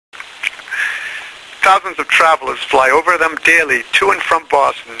Thousands of travelers fly over them daily to and from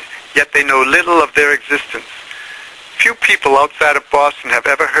Boston, yet they know little of their existence. Few people outside of Boston have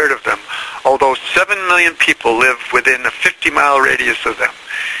ever heard of them, although 7 million people live within a 50-mile radius of them.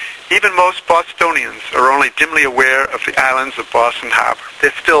 Even most Bostonians are only dimly aware of the islands of Boston Harbor.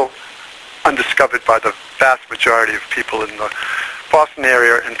 They're still undiscovered by the vast majority of people in the Boston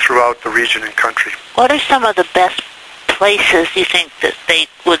area and throughout the region and country. What are some of the best places you think that they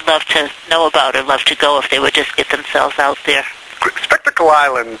would love to know about or love to go if they would just get themselves out there? Spectacle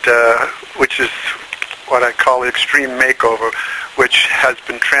Island, which is what I call the extreme makeover, which has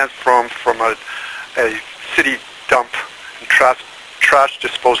been transformed from a city dump and trash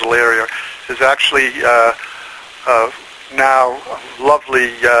disposal area, is actually now a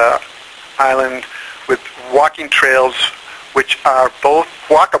lovely island with walking trails which are both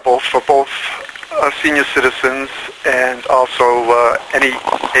walkable for both senior citizens and also any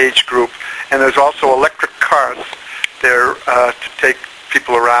age group. And there's also electric cars there to take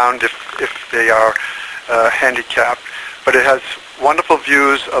people around if they are handicapped. But it has wonderful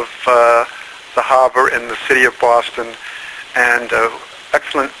views of the harbor and the city of Boston, and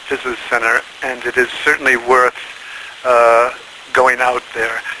excellent visitor center, and it is certainly worth going out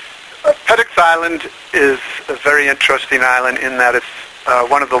there. Patriot Island is a very interesting island in that it's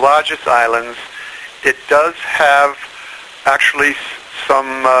one of the largest islands. It does have actually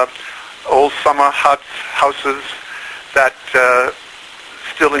some old summer houses that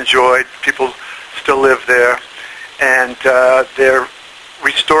still enjoyed. People still live there, and they're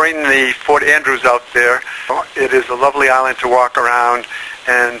restoring the Fort Andrews out there. It is a lovely island to walk around,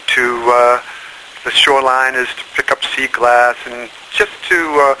 and the shoreline is to pick up sea glass and just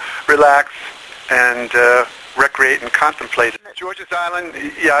to relax and recreate and contemplate. George's Island,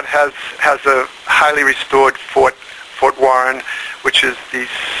 yeah, it has a highly restored Fort Warren, which is the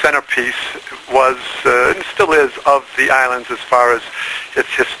centerpiece, was and still is, of the islands as far as its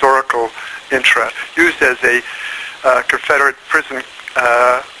historical interest. Used as a Confederate prison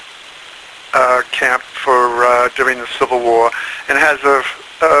camp for during the Civil War, and has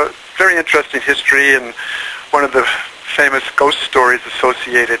a very interesting history, and one of the famous ghost stories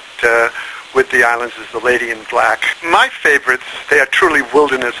associated with the islands is the Lady in Black. My favorites, they are truly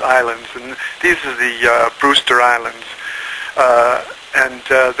wilderness islands, and these are the Brewster Islands, and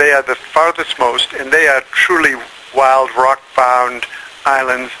they are the farthest most, and they are truly wild, rock-bound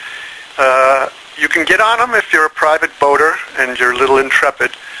islands. You can get on them if you're a private boater and you're a little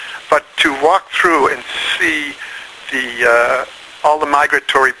intrepid, but to walk through and see the all the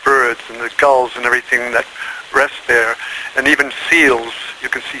migratory birds and the gulls and everything that rest there, and even seals. You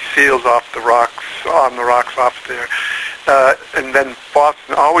can see seals off the rocks, on the rocks off there. And then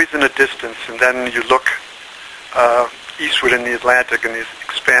Boston, always in the distance, and then you look eastward in the Atlantic, in the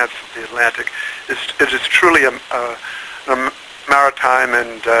expanse of the Atlantic. It is truly a maritime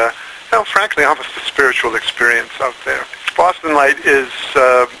and, well, frankly, almost a spiritual experience out there. Boston Light is,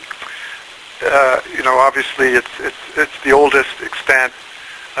 obviously it's the oldest extant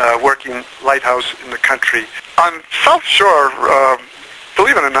working lighthouse in the country. On South Shore,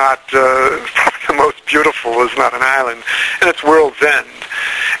 believe it or not, probably the most beautiful is not an island, and it's World's End.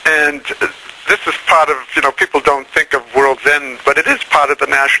 And this is part of, people don't think of World's End, but it is part of the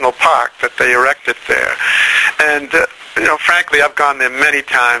national park that they erected there. And, frankly, I've gone there many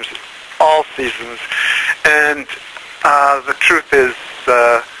times, all seasons, and the truth is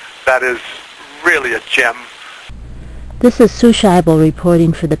that is really a gem. This is Sue Scheibel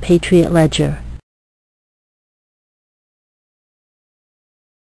reporting for the Patriot Ledger.